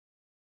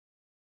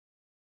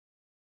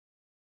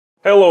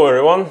Hello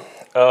everyone!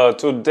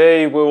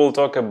 Today we will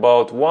talk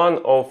about one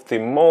of the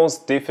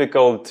most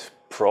difficult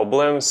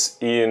problems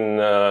in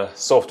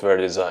software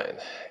design.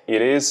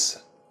 It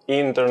is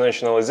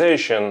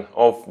internationalization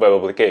of web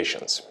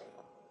applications.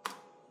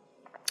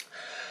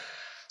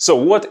 So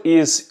what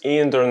is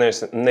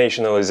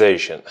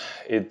internationalization?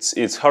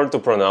 It's hard to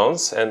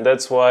pronounce, and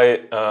that's why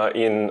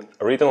in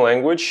written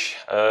language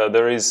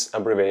there is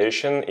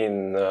abbreviation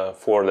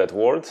for that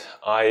word,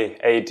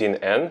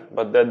 I18N,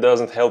 but that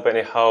doesn't help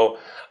anyhow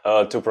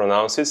to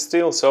pronounce it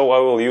still, so I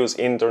will use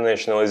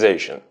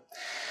internationalization.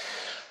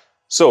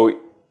 So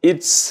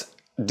it's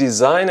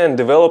design and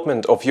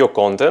development of your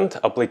content,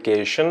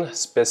 application,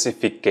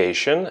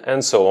 specification,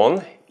 and so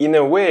on in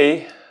a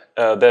way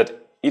that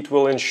it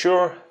will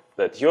ensure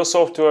that your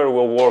software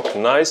will work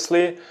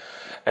nicely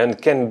and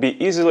can be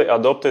easily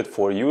adopted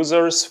for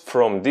users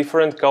from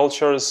different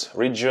cultures,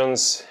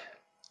 regions,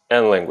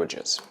 and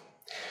languages.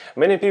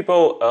 Many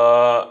people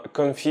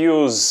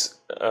confuse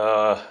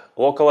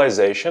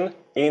localization,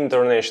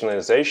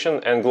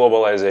 internationalization, and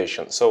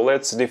globalization. So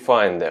let's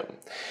define them.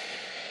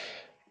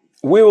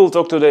 We will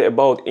talk today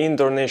about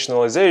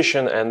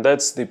internationalization, and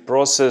that's the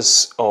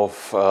process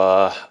of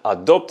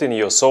adopting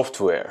your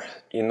software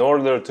in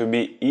order to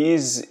be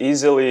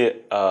easily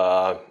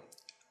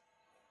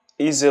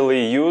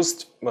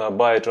used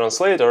by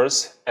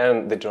translators,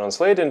 and the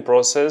translating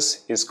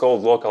process is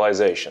called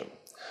localization.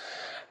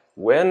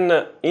 When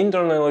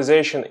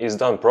internationalization is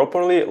done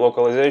properly,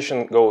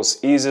 localization goes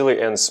easily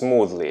and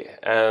smoothly.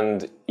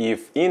 And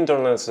if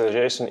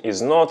internationalization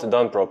is not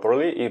done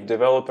properly, if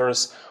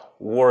developers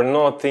were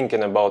not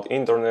thinking about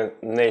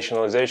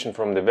internationalization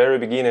from the very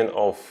beginning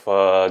of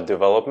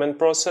development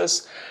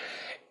process,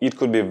 it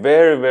could be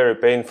very, very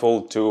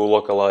painful to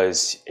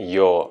localize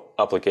your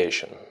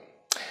application.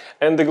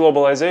 And the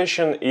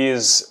globalization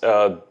is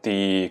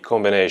the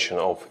combination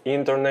of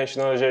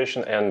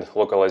internationalization and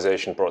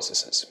localization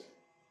processes.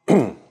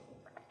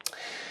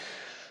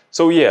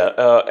 So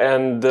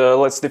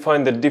let's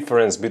define the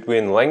difference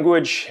between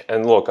language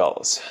and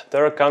locals.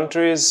 There are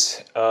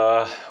countries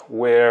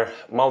where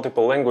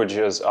multiple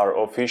languages are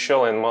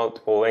official and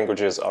multiple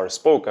languages are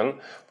spoken.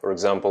 For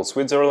example,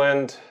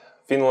 Switzerland,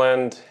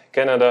 Finland,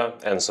 Canada,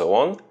 and so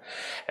on.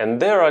 And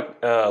there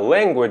are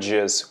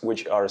languages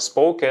which are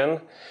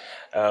spoken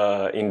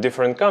in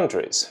different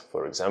countries.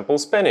 For example,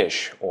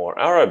 Spanish or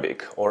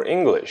Arabic or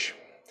English.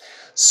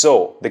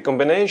 So the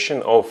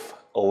combination of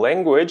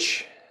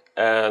language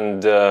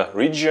and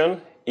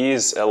region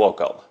is a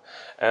local,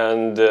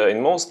 and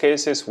in most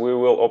cases we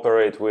will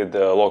operate with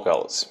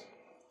locals.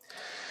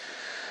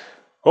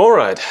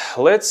 Alright,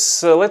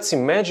 let's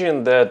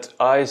imagine that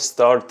I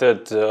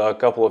started a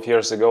couple of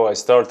years ago, I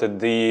started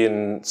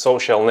the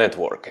social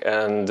network,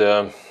 and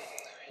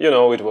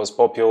it was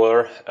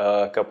popular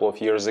a couple of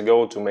years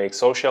ago to make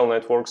social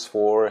networks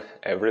for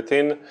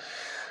everything.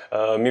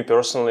 Me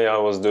personally, I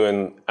was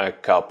doing a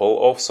couple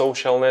of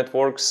social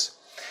networks.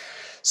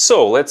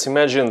 So let's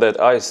imagine that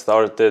I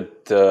started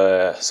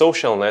a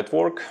social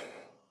network,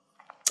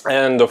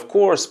 and of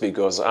course,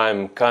 because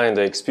I'm kind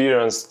of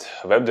experienced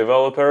web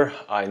developer,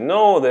 I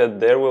know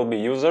that there will be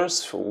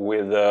users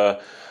with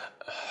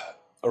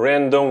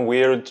random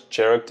weird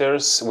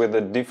characters with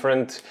the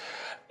different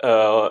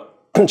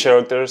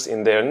characters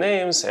in their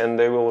names, and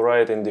they will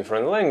write in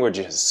different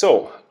languages.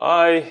 So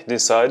I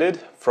decided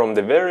from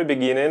the very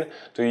beginning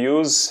to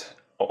use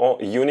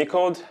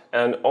Unicode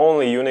and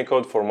only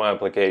Unicode for my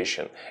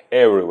application,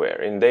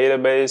 everywhere, in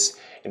database,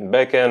 in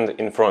backend,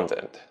 in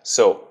frontend.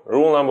 So,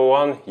 rule number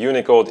one,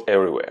 Unicode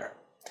everywhere.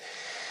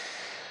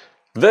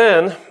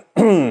 Then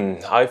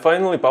I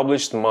finally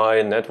published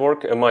my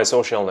network, my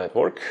social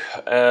network,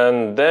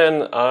 and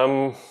then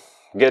I'm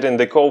getting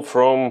the call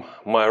from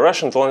my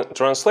Russian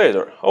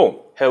translator.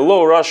 Oh,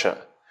 hello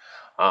Russia.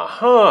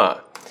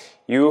 Aha,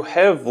 you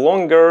have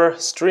longer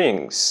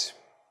strings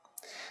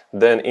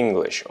than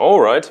English. All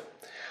right.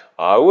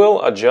 I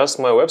will adjust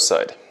my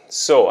website.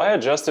 So I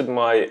adjusted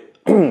my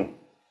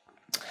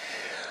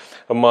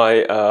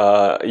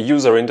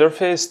user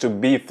interface to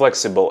be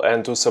flexible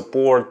and to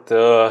support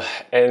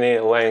any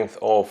length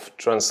of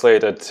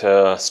translated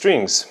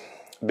strings,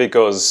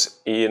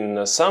 because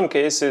in some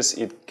cases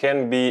it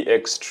can be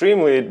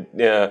extremely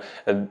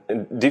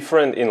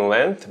different in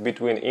length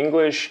between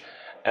English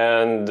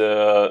and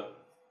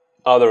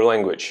other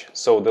language.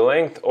 So the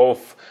length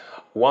of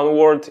one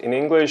word in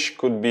English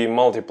could be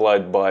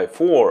multiplied by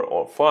 4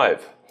 or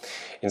 5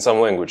 in some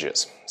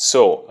languages.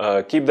 So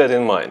keep that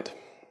in mind.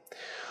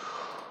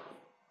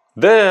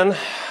 Then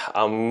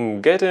I'm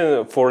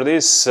getting for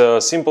this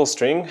simple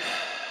string.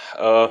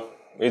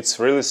 It's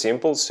really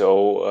simple.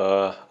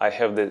 So I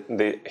have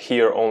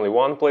here only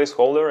one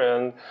placeholder,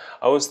 and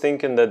I was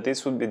thinking that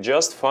this would be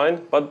just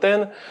fine. But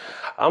then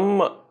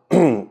I'm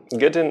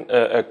getting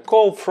a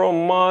call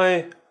from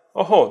my.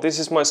 Oh, this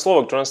is my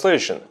Slovak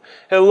translation.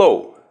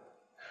 Hello.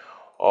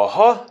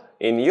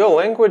 In your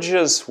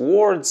languages,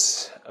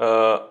 words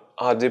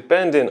are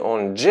depending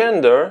on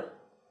gender.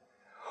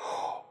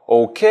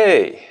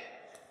 Okay,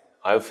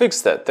 I'll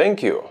fix that,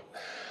 thank you.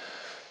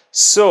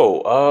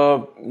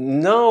 So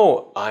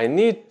now I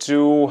need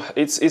to,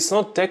 it's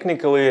not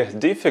technically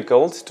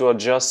difficult to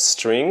adjust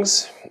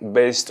strings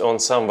based on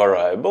some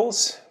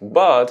variables,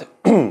 but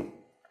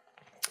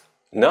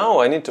now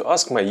I need to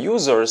ask my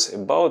users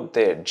about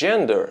their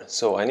gender.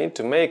 So I need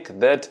to make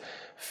that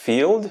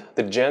field,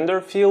 the gender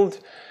field,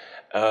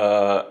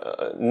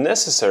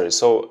 necessary.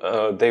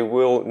 So they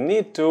will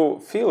need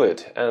to fill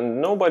it,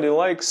 and nobody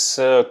likes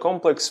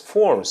complex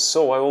forms,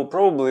 so I will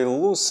probably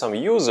lose some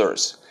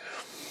users.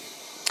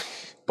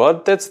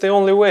 But that's the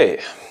only way.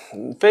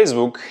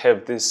 Facebook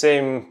have the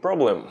same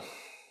problem.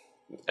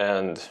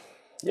 And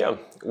yeah,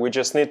 we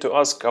just need to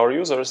ask our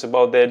users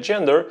about their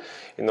gender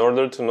in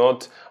order to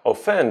not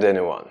offend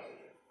anyone.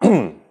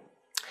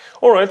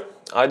 Alright,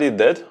 I did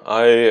that.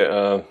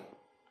 I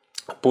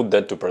put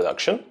that to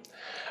production.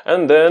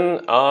 And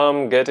then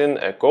I'm getting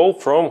a call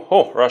from,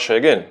 oh, Russia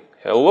again.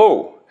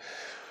 Hello.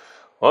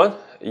 What?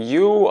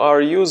 You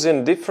are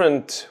using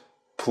different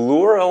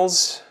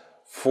plurals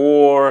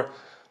for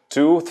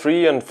 2,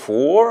 3, and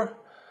 4,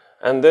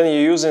 and then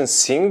you're using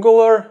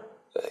singular.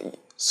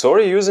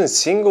 Sorry, using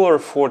singular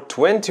for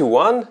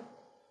 21?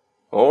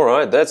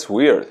 Alright, that's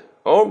weird.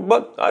 Oh,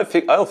 but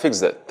I'll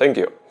fix that. Thank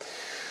you.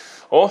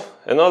 Oh,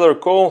 another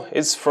call.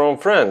 It's from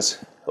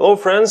France. Hello,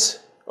 France.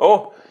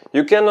 Oh,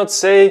 you cannot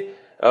say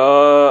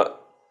that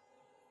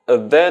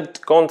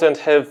content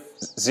have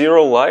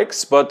 0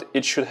 likes, but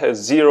it should have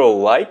 0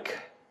 like.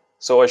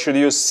 So I should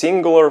use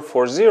singular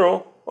for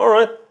 0.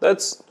 Alright,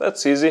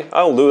 that's easy.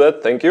 I'll do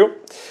that, thank you.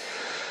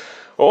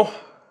 Oh,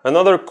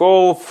 another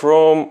call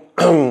from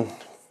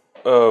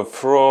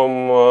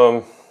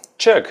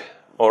Czech.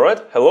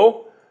 Alright,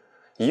 hello.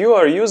 You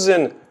are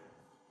using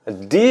a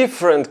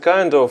different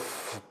kind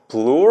of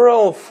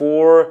plural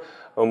for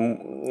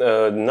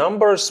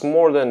numbers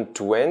more than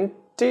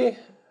 20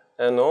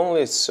 and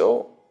only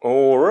so.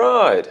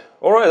 Alright,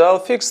 I'll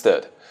fix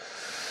that.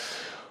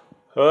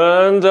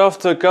 And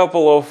after a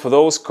couple of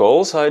those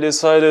calls, I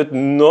decided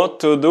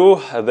not to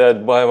do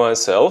that by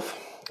myself,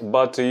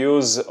 but to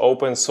use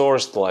open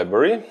source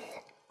library,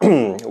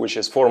 which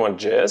is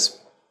format.js,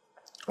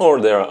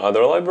 or there are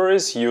other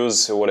libraries,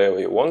 use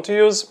whatever you want to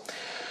use.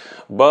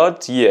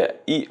 But yeah,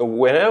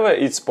 whenever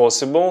it's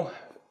possible,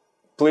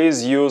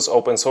 please use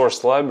open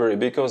source library,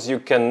 because you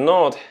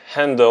cannot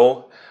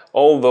handle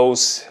all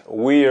those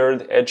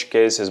weird edge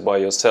cases by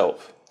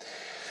yourself.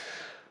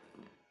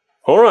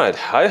 Alright,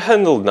 I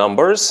handled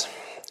numbers,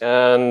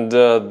 and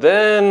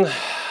then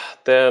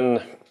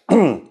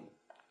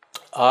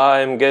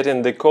I'm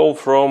getting the call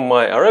from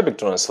my Arabic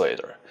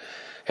translator.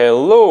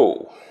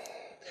 Hello.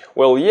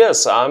 Well,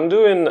 yes, I'm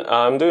doing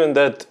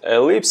that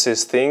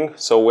ellipsis thing.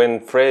 So when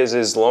phrase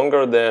is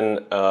longer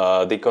than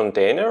the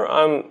container,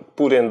 I'm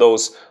putting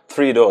those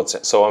 3 dots.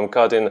 So I'm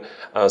cutting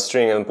a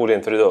string and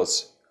putting 3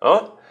 dots.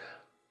 Huh?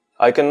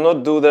 I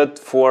cannot do that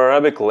for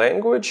Arabic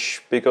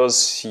language,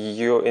 because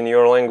in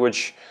your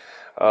language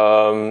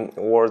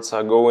words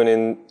are going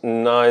in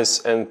nice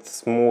and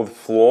smooth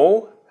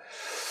flow.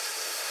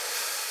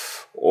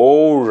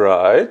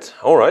 Alright,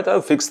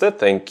 I'll fix that,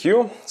 thank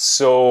you.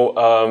 So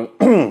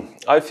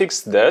I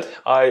fixed that.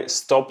 I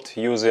stopped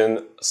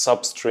using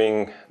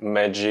substring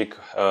magic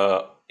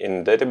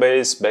in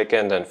database,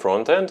 backend and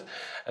frontend,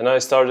 and I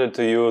started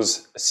to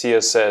use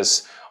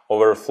CSS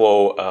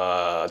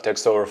overflow,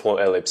 text overflow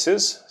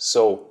ellipses.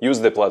 So use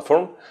the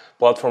platform.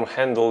 Platform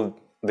handled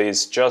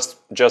this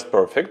just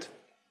perfect.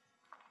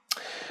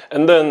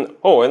 And then,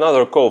 oh,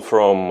 another call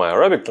from my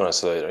Arabic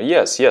translator.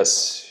 Yes.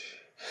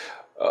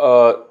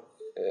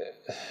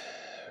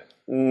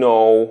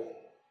 No.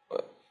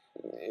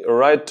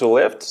 Right to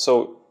left,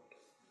 so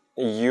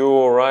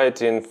you're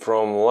writing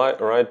from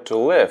right to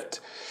left.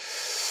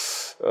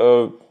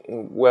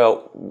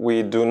 Well,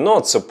 we do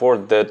not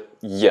support that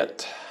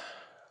yet,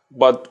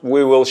 but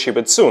we will ship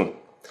it soon.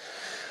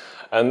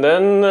 And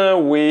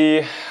then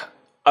we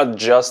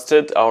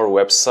adjusted our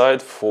website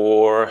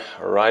for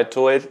right to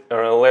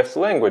left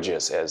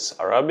languages as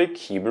Arabic,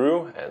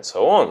 Hebrew, and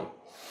so on.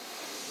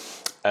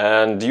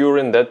 And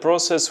during that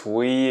process,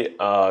 we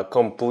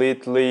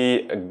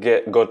completely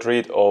got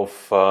rid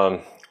of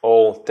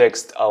all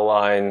text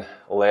align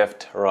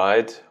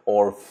left-right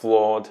or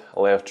float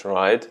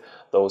left-right,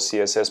 those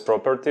CSS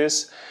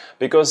properties,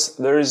 because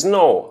there is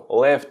no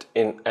left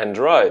and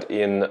right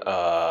in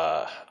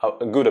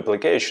good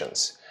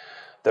applications.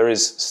 There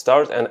is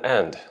start and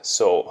end.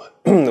 So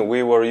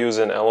we were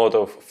using a lot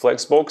of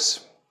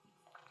flexbox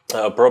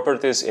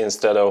properties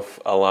instead of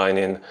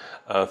aligning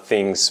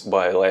things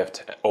by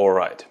left or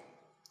right.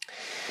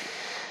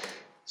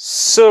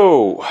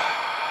 So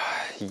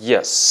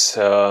yes,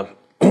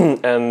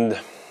 and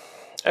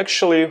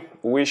actually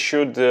we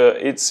should.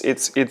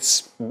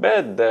 It's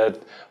bad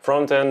that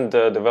front-end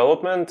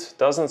development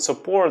doesn't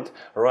support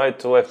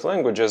right-to-left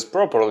languages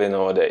properly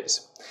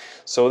nowadays.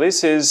 So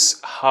this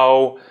is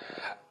how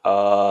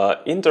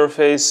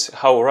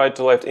how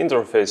right-to-left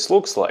interface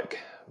looks like,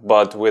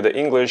 but with the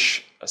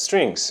English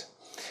strings.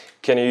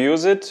 Can you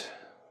use it?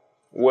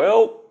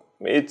 Well,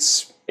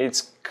 it's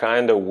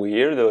kind of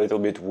weird, a little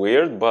bit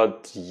weird,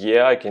 but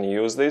yeah, I can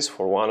use this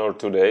for 1 or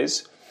 2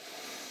 days.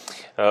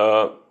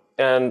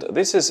 And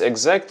this is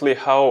exactly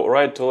how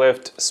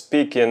right-to-left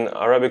speaking,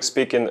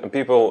 Arabic-speaking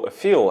people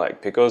feel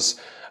like,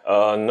 because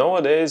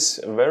nowadays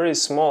very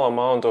small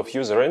amount of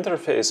user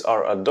interface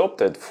are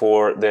adopted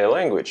for their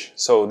language.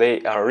 So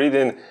they are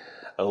reading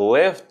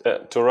left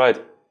to right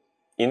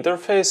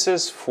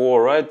interfaces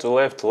for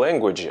right-to-left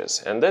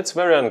languages, and that's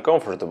very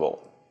uncomfortable.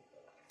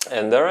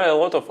 And there are a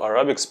lot of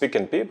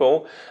Arabic-speaking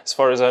people. As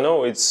far as I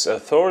know, it's a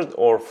 3rd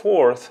or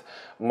 4th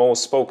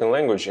most spoken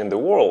language in the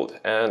world,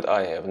 and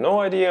I have no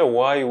idea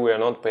why we are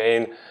not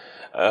paying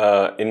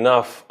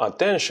enough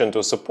attention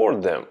to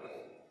support them.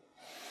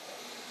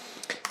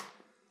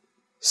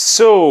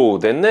 So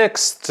the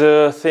next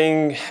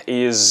thing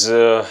is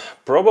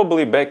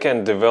probably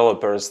backend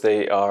developers.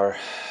 They're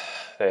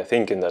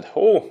thinking that,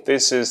 oh,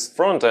 this is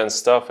front-end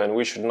stuff and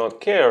we should not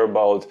care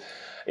about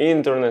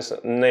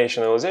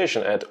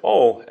internationalization at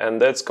all,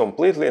 and that's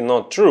completely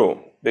not true,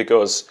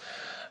 because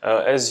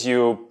as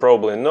you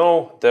probably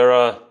know, there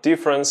are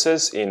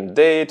differences in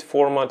date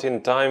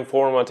formatting, time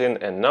formatting,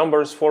 and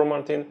numbers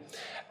formatting.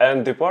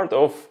 And the part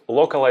of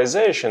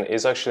localization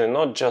is actually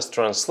not just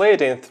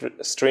translating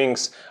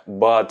strings,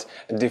 but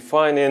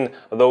defining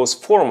those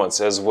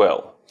formats as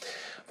well.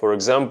 For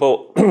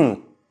example,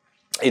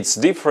 it's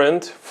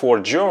different for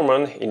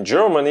German in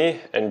Germany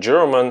and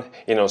German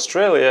in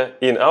Austria,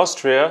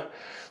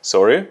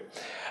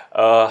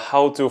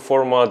 how to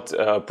format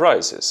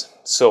prices.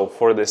 So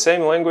for the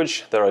same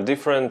language, there are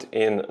different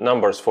in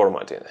numbers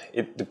formatting.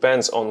 It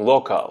depends on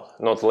local,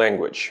 not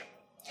language.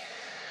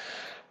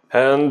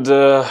 And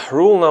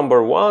rule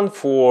number 1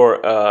 for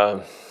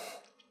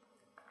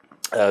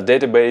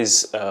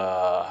database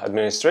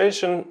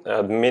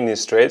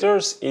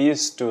administrators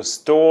is to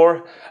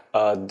store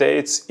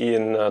dates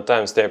in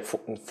timestamp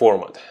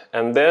format,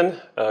 and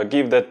then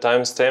give that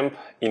timestamp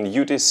in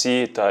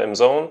UTC time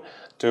zone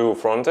to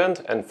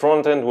frontend, and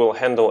frontend will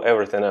handle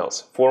everything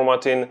else,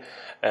 formatting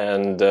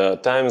and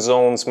time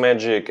zones,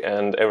 magic,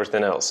 and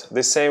everything else.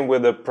 The same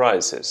with the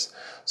prices.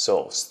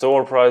 So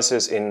store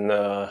prices in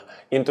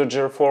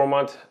integer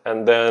format,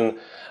 and then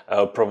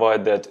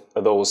provide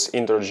those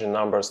integer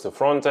numbers to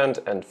frontend,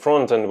 and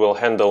frontend will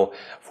handle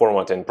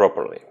formatting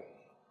properly.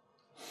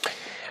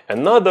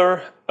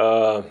 Another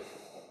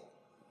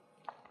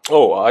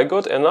oh, I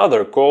got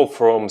another call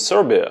from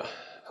Serbia.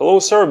 Hello,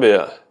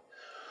 Serbia.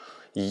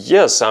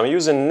 Yes, I'm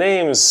using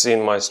names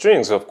in my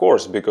strings, of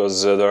course,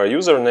 because there are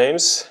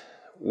usernames.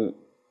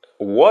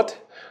 What?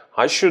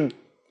 I should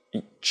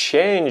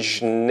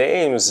change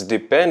names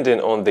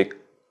depending on the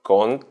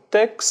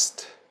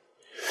context?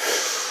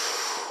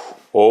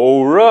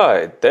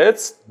 Alright,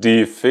 that's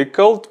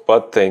difficult,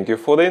 but thank you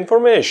for the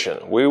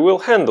information. We will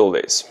handle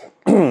this.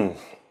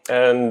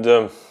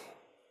 And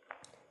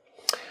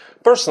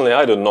personally,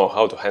 I don't know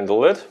how to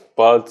handle it,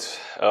 but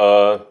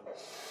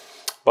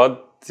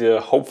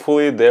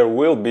hopefully there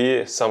will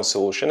be some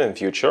solution in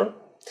future.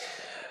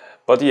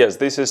 But yes,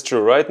 this is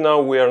true. Right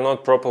now we are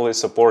not properly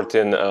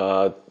supporting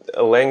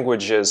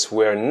languages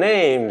where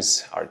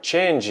names are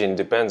changing,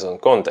 depends on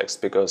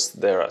context, because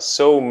there are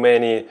so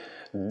many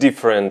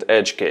different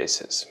edge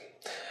cases.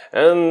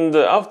 And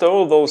after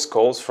all those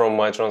calls from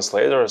my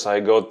translators, I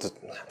got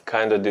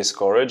kind of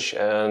discouraged,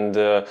 and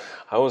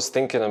I was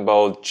thinking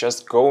about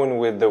just going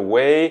with the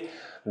way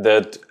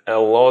that a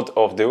lot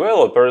of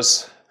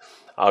developers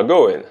are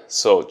going.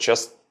 So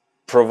just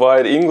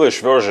provide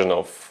English version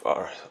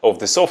of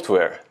the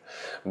software.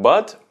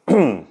 But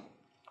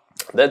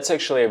that's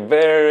actually a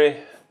very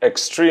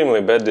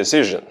extremely bad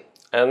decision,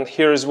 and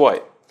here is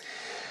why.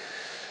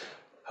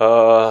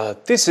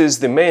 This is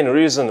the main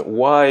reason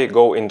why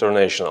go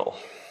international.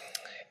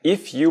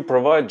 If you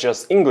provide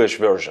just English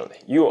version,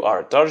 you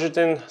are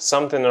targeting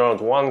something around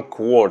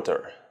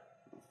 1/4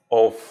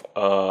 of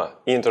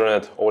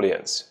internet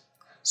audience.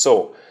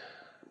 So,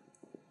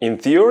 in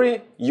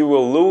theory, you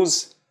will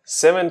lose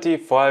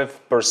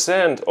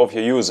 75% of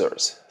your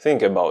users.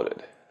 Think about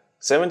it.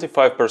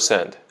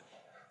 75%.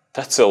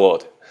 That's a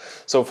lot.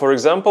 So, for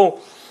example,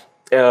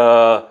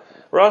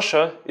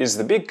 Russia is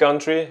the big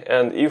country,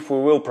 and if we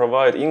will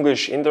provide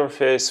English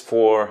interface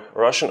for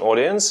Russian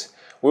audience,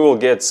 we will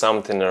get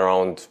something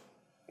around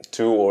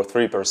 2 or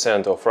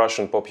 3% of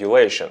Russian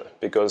population,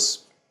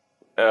 because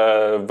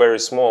a very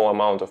small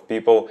amount of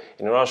people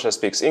in Russia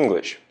speaks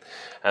English.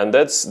 And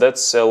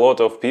that's a lot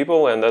of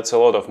people, and that's a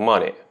lot of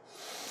money.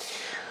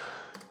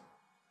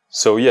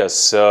 So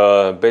yes,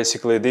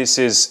 basically this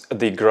is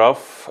the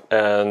graph,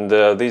 and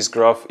this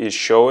graph is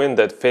showing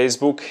that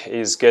Facebook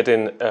is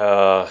getting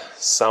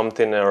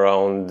something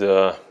around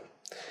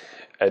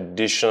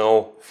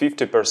additional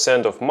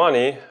 50% of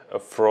money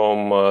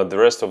from the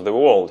rest of the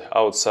world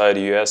outside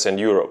US and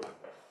Europe.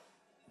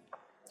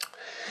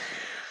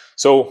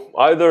 So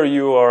either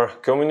you are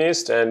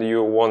communist and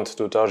you want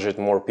to target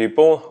more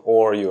people,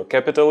 or you're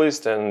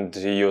capitalist and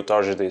your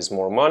target is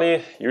more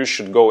money, you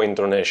should go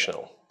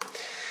international.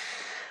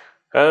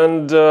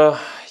 And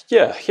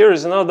yeah, here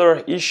is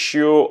another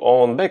issue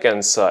on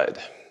backend side.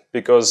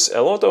 because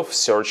a lot of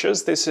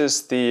searches, this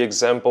is the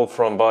example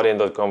from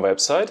Bodian.com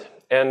website,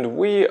 and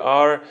we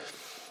are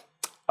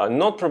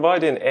not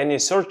providing any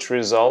search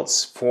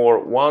results for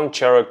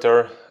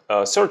one-character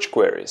search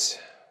queries,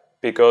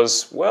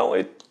 because, well,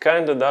 it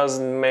kind of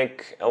doesn't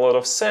make a lot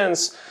of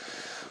sense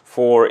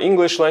for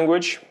English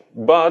language.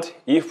 But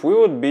if we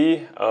would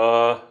be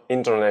an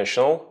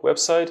international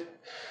website,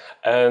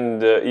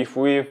 and if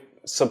we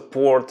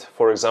support,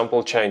 for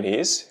example,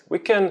 Chinese, we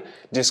can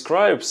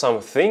describe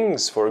some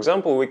things. For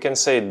example, we can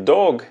say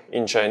dog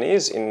in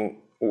Chinese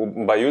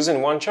by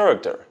using one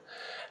character.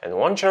 And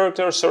one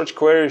character search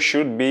query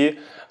should be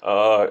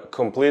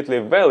completely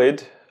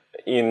valid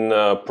in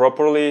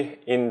properly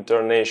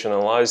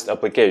internationalized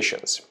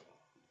applications.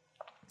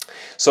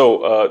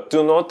 So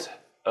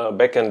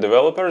backend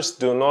developers,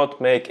 do not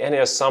make any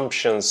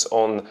assumptions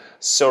on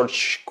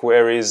search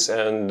queries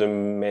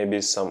and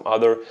maybe some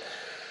other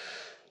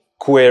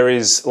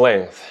queries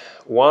length.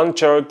 One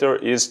character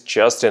is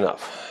just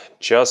enough.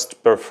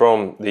 Just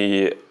perform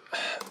the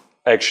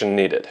action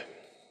needed.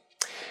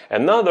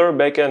 Another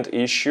backend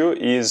issue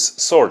is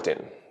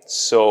sorting.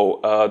 So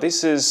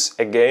this is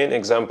again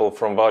example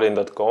from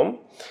Bodian.com,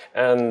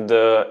 and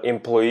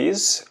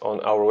employees on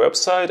our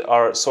website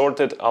are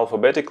sorted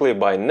alphabetically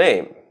by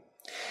name.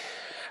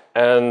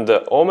 And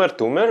Omer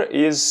Tumer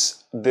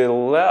is the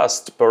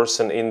last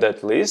person in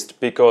that list,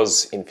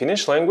 because in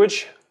Finnish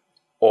language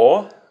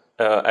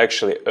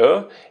actually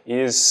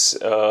is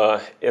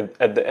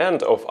at the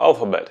end of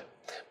alphabet.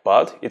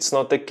 But it's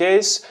not the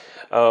case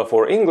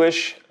for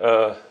English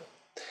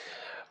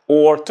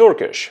or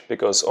Turkish,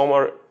 because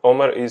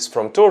Omer is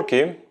from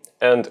Turkey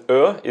and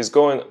is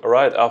going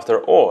right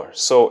after O.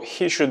 So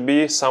he should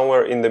be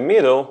somewhere in the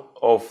middle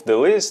of the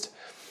list,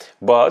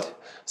 but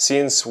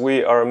since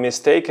we are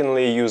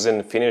mistakenly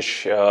using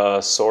Finnish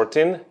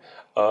sorting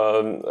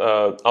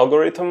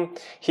algorithm,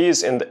 he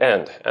is in the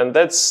end, and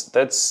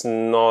that's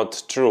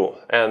not true,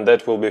 and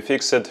that will be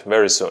fixed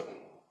very soon.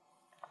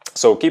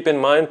 So keep in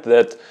mind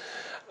that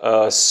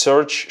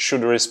search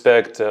should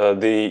respect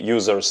the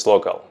user's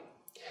local.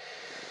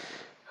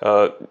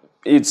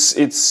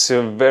 It's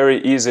very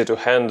easy to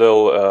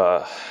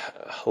handle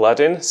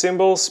Latin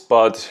symbols,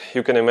 but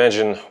you can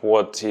imagine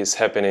what is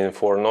happening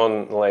for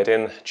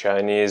non-Latin,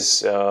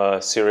 Chinese,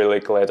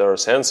 Cyrillic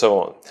letters and so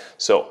on.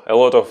 So a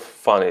lot of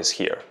fun is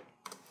here.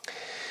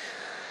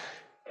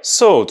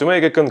 So to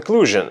make a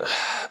conclusion,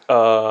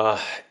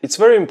 it's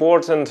very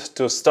important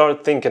to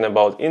start thinking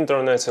about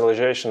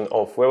internationalization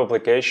of web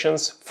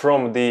applications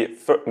from the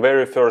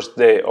very first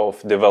day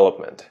of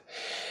development.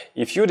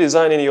 If you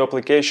design your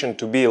application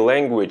to be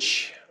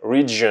language,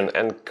 region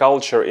and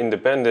culture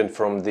independent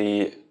from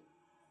the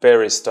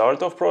very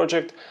start of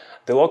project,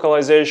 the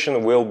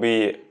localization will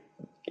be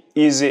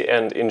easy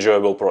and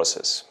enjoyable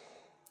process.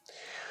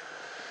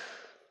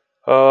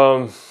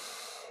 For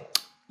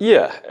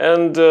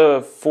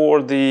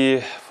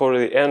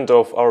the end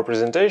of our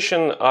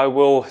presentation, I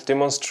will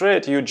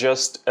demonstrate you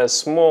just a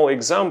small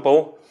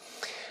example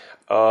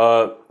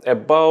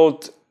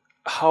about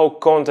how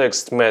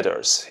context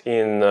matters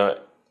in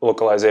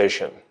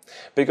localization,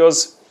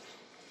 because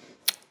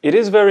it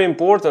is very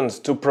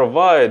important to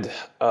provide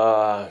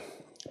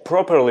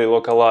properly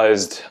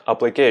localized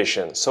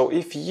application. So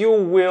if you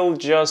will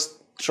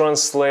just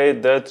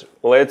translate that,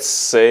 let's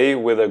say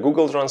with a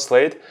Google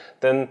Translate,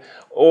 then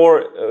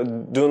or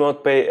do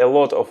not pay a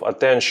lot of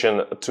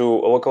attention to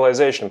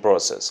localization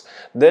process,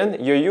 then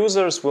your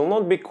users will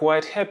not be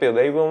quite happy.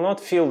 They will not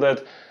feel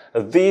that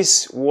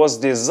this was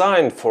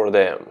designed for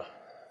them.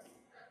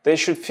 They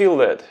should feel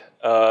that.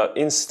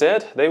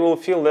 Instead, they will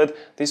feel that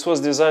this was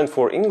designed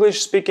for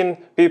English-speaking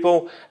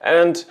people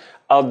and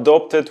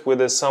adopted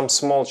with some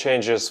small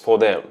changes for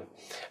them.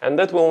 And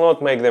that will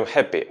not make them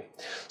happy.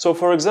 So,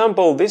 for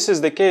example, this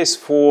is the case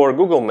for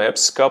Google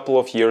Maps a couple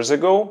of years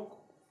ago.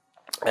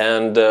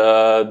 And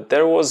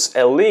there was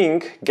a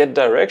link, get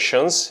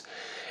directions,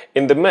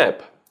 in the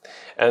map.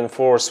 And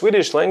for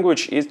Swedish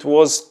language, it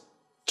was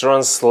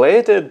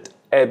translated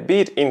a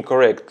bit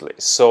incorrectly.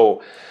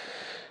 So,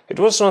 it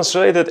was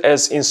translated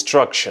as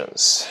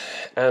instructions,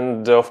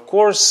 and of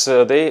course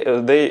they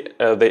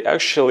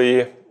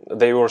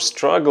were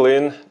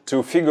struggling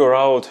to figure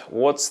out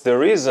what's the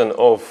reason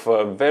of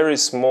a very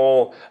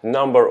small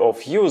number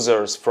of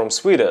users from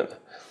Sweden.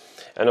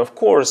 And of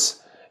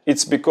course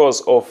it's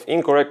because of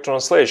incorrect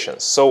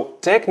translations. So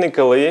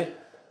technically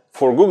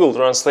for Google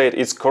Translate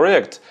it's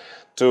correct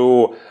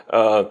to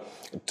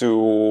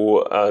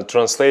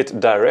translate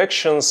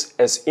directions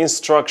as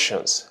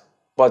instructions.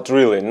 But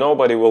really,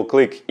 nobody will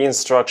click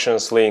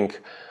instructions link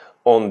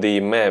on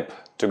the map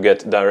to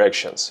get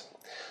directions.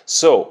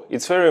 So,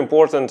 it's very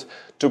important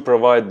to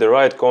provide the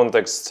right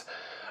context,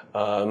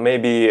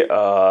 maybe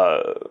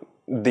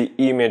the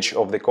image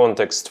of the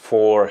context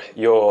for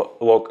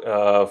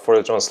for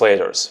the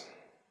translators.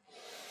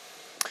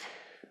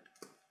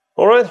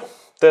 Alright,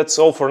 that's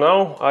all for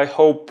now. I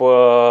hope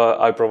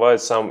I provide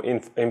some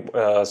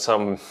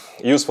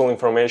useful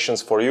information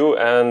for you,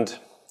 and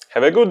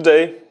have a good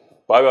day.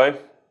 Bye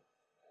bye.